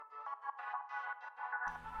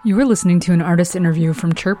You are listening to an artist interview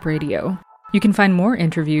from Chirp Radio. You can find more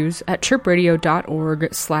interviews at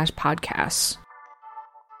chirpradio.org/podcasts.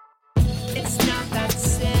 It's not that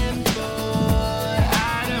simple.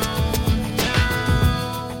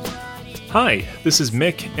 Hi, this is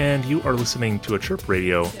Mick, and you are listening to a Chirp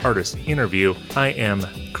Radio artist interview. I am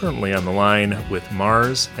currently on the line with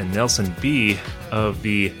Mars and Nelson B. of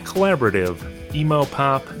the collaborative emo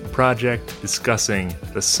pop project Discussing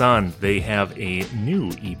the Sun. They have a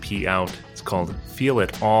new EP out. It's called Feel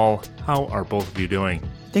It All. How are both of you doing?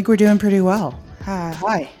 I think we're doing pretty well.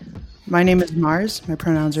 Hi. My name is Mars. My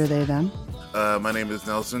pronouns are they, them. My name is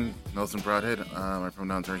Nelson Broadhead. My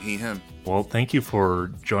pronouns are he, him. Well, thank you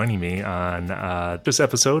for joining me on this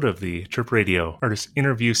episode of the Chirp Radio Artist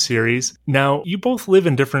Interview Series. Now, you both live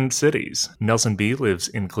in different cities. Nelson B. lives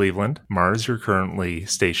in Cleveland. Mars, you're currently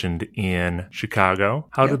stationed in Chicago.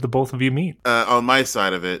 How did the both of you meet? On my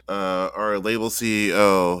side of it, our label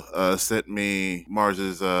CEO sent me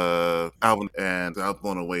Mars's album, and I was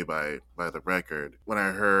blown away by the record. When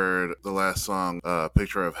I heard the last song,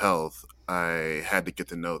 Picture of Health, I had to get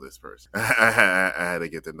to know this person. I had to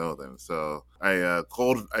get to know them. So I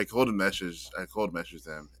called message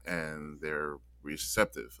them, and they're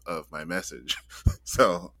receptive of my message.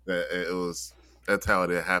 So that's how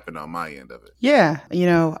it happened on my end of it. Yeah,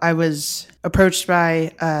 I was approached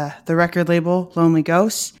by the record label Lonely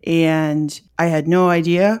Ghosts, and I had no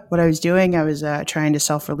idea what I was doing. I was trying to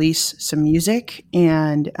self-release some music,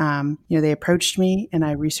 and they approached me, and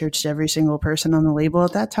I researched every single person on the label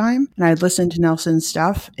at that time, and I had listened to Nelson's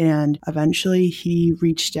stuff, and eventually he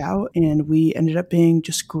reached out, and we ended up being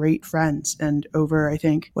just great friends. And over, I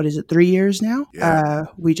think, 3 years now? Yeah.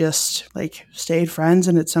 We just stayed friends,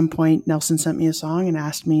 and at some point Nelson sent me a song and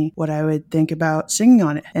asked me what I would think about singing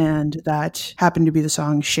on it, and that happened to be the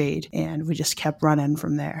song Shade, and we just kept running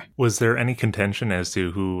from there. Was there any contention as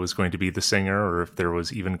to who was going to be the singer, or if there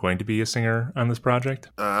was even going to be a singer on this project?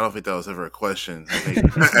 I don't think that was ever a question.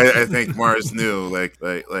 I think Mars knew like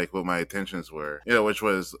what my intentions were, which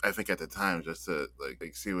was, I think at the time, just to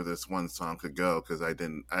see where this one song could go, because I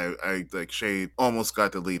Shade almost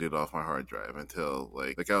got deleted off my hard drive until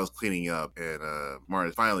I was cleaning up, and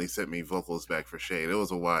Mars finally sent me vocals back for Shade. It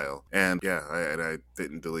was a while, and I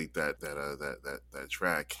didn't delete that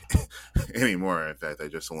track anymore. In fact, I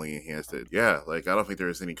just only enhanced it. I don't think there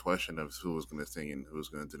was any question of who was going to sing and who was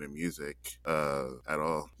going to do the music at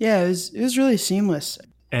all. Yeah, it was really seamless.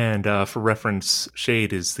 And for reference,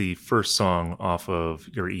 Shade is the first song off of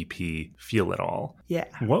your EP, Feel It All. Yeah.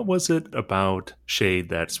 What was it about Shade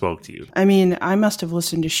that spoke to you? I mean, I must have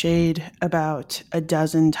listened to Shade about a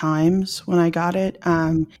dozen times when I got it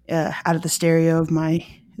out of the stereo of my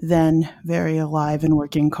then very alive and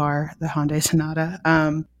working car, the Hyundai Sonata.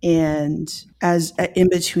 And as in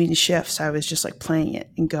between shifts, I was just playing it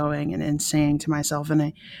and going and saying to myself, and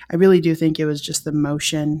I really do think it was just the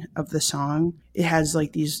motion of the song. It has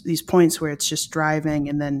these points where it's just driving,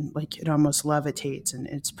 and then it almost levitates and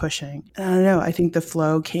it's pushing. And I don't know, I think the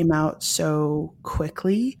flow came out so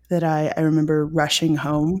quickly that I remember rushing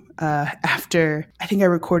home after, I think I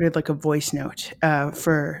recorded a voice note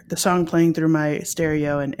for the song playing through my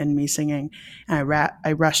stereo and me singing. And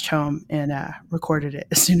I rushed home and recorded it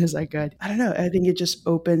as soon as I could. I don't know. I think it just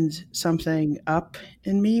opened something up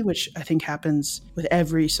in me, which I think happens with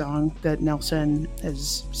every song that Nelson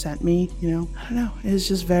has sent me. I don't know. It's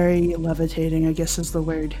just very levitating, I guess is the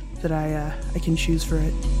word that I can choose for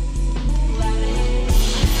it.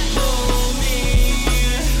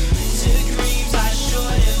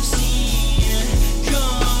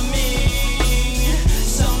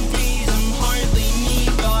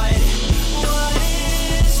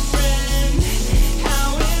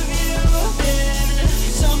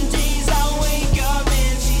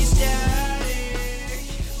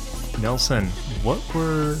 Nelson, what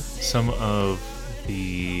were some of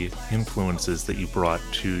the influences that you brought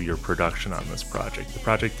to your production on this project? The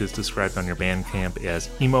project is described on your Bandcamp as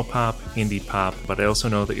emo pop, indie pop, but I also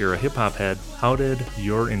know that you're a hip-hop head. How did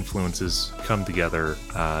your influences come together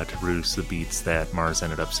to produce the beats that Mars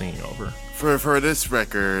ended up singing over? For this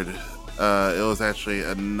record, it was actually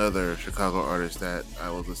another Chicago artist that I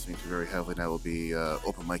was listening to very heavily, and that would be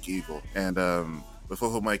Open Mike Eagle. And with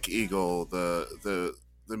Open Mike Eagle, the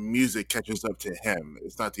music catches up to him.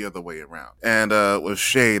 It's not the other way around. And with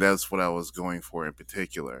Shade, that's what I was going for in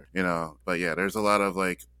particular, But yeah, there's a lot of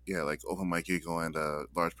Open Mike Eagle and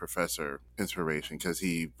Large Professor inspiration, because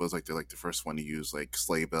he was the first one to use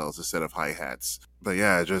sleigh bells instead of hi-hats. But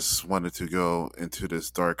yeah, I just wanted to go into this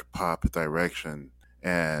dark pop direction,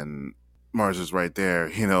 and Mars is right there,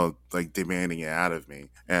 demanding it out of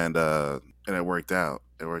me, and it worked out.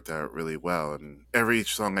 really well. And every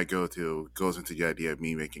song I go to goes into the idea of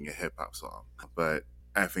me making a hip hop song. But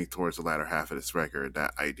I think towards the latter half of this record,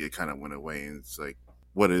 that idea kind of went away, and it's like,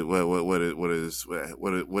 what is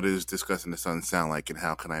Discussing the Sun sound like, and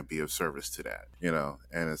how can I be of service to that?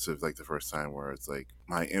 And it's like the first time where it's like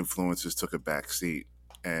my influences took a back seat,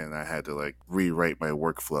 and I had to like rewrite my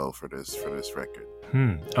workflow for this record.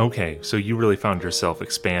 Okay, so you really found yourself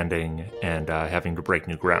expanding and having to break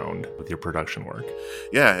new ground with your production work.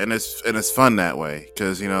 Yeah, and it's fun that way,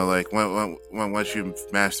 because like when once you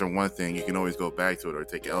master one thing, you can always go back to it or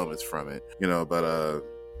take elements from it. But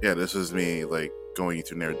yeah, this is me like going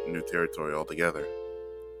into new territory altogether.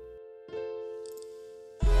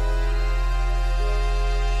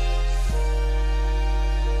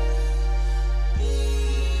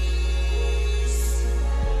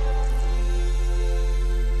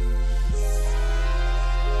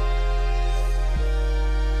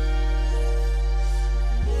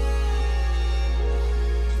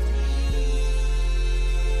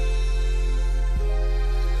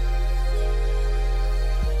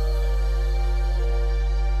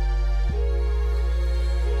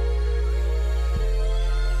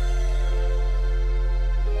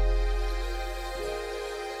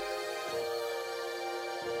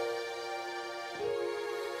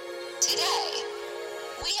 Today,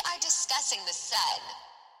 we are discussing the sun.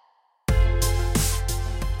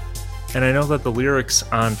 And I know that the lyrics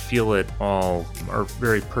on Feel It All are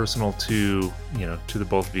very personal to the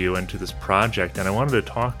both of you and to this project, and I wanted to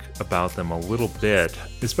talk about them a little bit,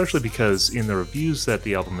 especially because in the reviews that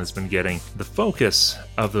the album has been getting, the focus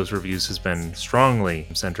of those reviews has been strongly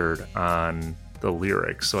centered on the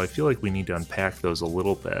lyrics. So I feel like we need to unpack those a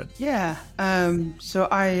little bit. Yeah. So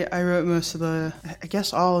I wrote most of I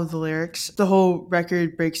guess all of the lyrics. The whole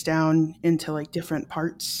record breaks down into like different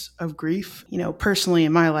parts of grief. Personally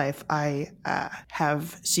in my life, I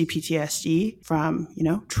have CPTSD from,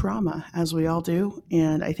 trauma, as we all do.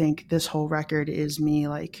 And I think this whole record is me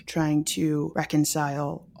like trying to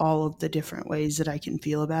reconcile all of the different ways that I can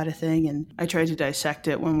feel about a thing. And I tried to dissect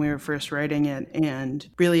it when we were first writing it, and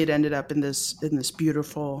really it ended up in this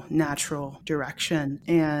beautiful natural direction.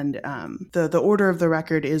 And the order of the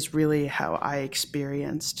record is really how I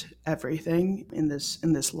experienced everything in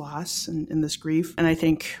this loss and in this grief. And I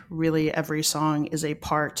think really every song is a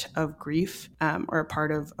part of grief, or a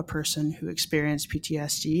part of a person who experienced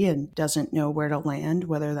PTSD and doesn't know where to land,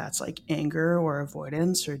 whether that's like anger or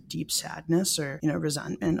avoidance or deep sadness or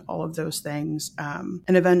resentment, all of those things.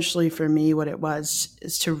 And eventually for me, what it was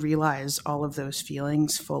is to realize all of those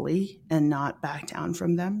feelings fully and not back down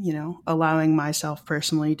from them, allowing myself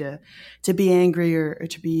personally to be angry or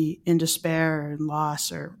to be in despair and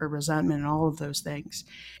loss or resentment and all of those things.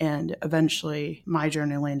 And eventually my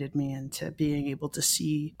journey landed me into being able to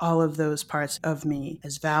see all of those parts of me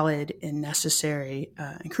as valid and necessary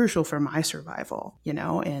and crucial for my survival,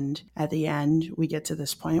 and at the end we get to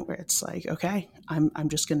this point where it's like, okay, I'm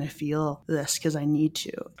just going to feel this because I need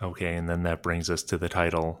to. Okay, and then that brings us to the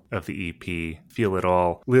title of the EP, Feel It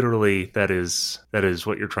All. Literally, that is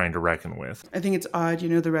what you're trying to reckon with. I think it's odd,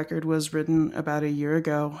 the record was written about a year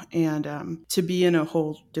ago, and to be in a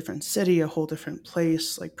whole different city, a whole different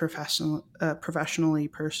place, like professionally,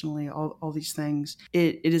 personally, all these things,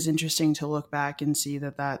 it is interesting to look back and see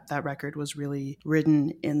that record was really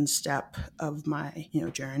written in step of my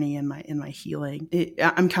journey and my healing.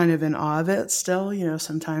 I'm kind of in awe of it still.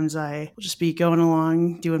 Sometimes I will just be going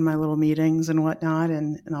along doing my little meetings and whatnot,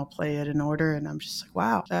 and I'll play it in order, and I'm just like,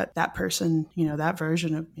 wow, that person, that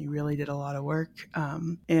version of me really did a lot of work.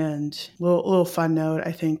 And little fun note,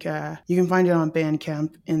 I think you can find it on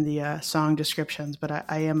Bandcamp in the song descriptions, but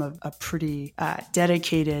I am a pretty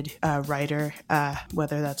dedicated writer,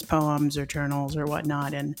 whether that's poems or journals or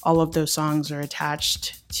whatnot, and all of those songs are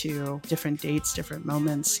attached to different dates, different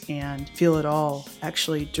moments, and Feel It All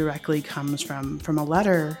actually directly comes from a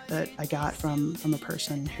letter that I got from a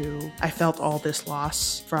person who I felt all this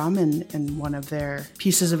loss from, and one of their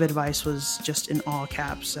pieces of advice was just in all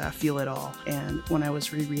caps, feel it all. And when I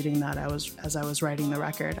was rereading that, as I was writing the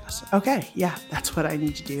record, I was like, okay, yeah, that's what I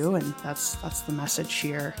need to do, and that's the message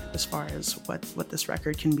here as far as what this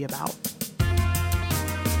record can be about.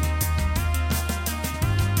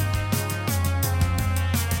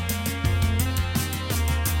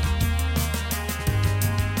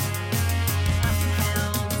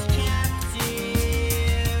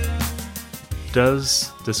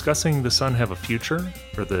 Does Discussing the Sun have a future,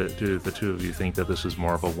 or do the two of you think that this was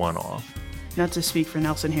more of a one-off? Not to speak for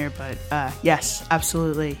Nelson here, but yes,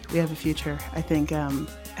 absolutely, we have a future. I think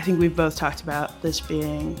we've both talked about this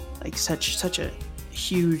being like such a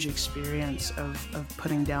huge experience of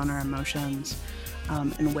putting down our emotions,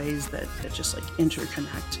 in ways that just like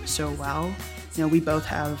interconnect so well. You know, we both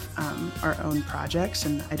have our own projects,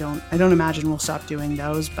 and I don't imagine we'll stop doing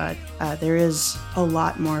those, but there is a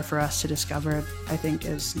lot more for us to discover. I think,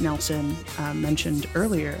 as Nelson mentioned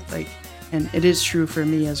earlier, like, and it is true for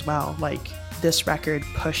me as well, like this record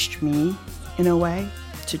pushed me in a way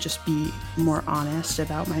to just be more honest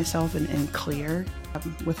about myself and clear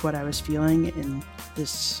with what I was feeling in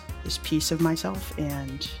this piece of myself.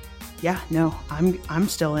 And yeah, no, I'm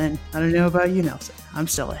still in. I don't know about you, Nelson. I'm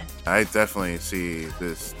still in. I definitely see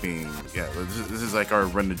this being, this is like our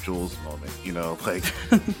Run the Jewels moment, you know, like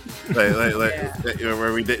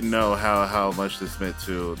where we didn't know how much this meant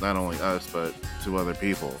to not only us but to other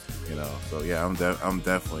people, you know. So yeah, I'm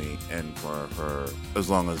definitely in for as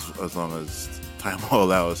long as time will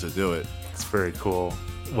allow us to do it. It's very cool.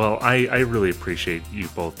 Well, I really appreciate you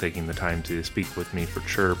both taking the time to speak with me for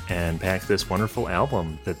Chirp and pack this wonderful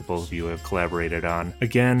album that the both of you have collaborated on.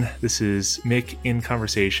 Again, this is Mick in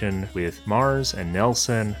conversation with Mars and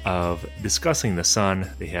Nelson of Discussing the Sun.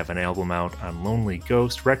 They have an album out on Lonely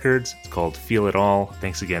Ghost Records. It's called Feel It All.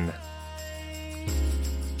 Thanks again.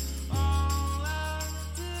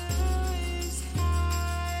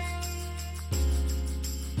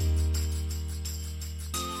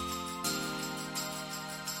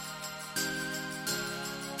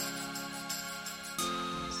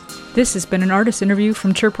 This has been an artist interview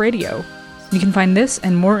from Chirp Radio. You can find this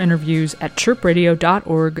and more interviews at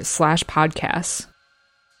chirpradio.org/podcasts.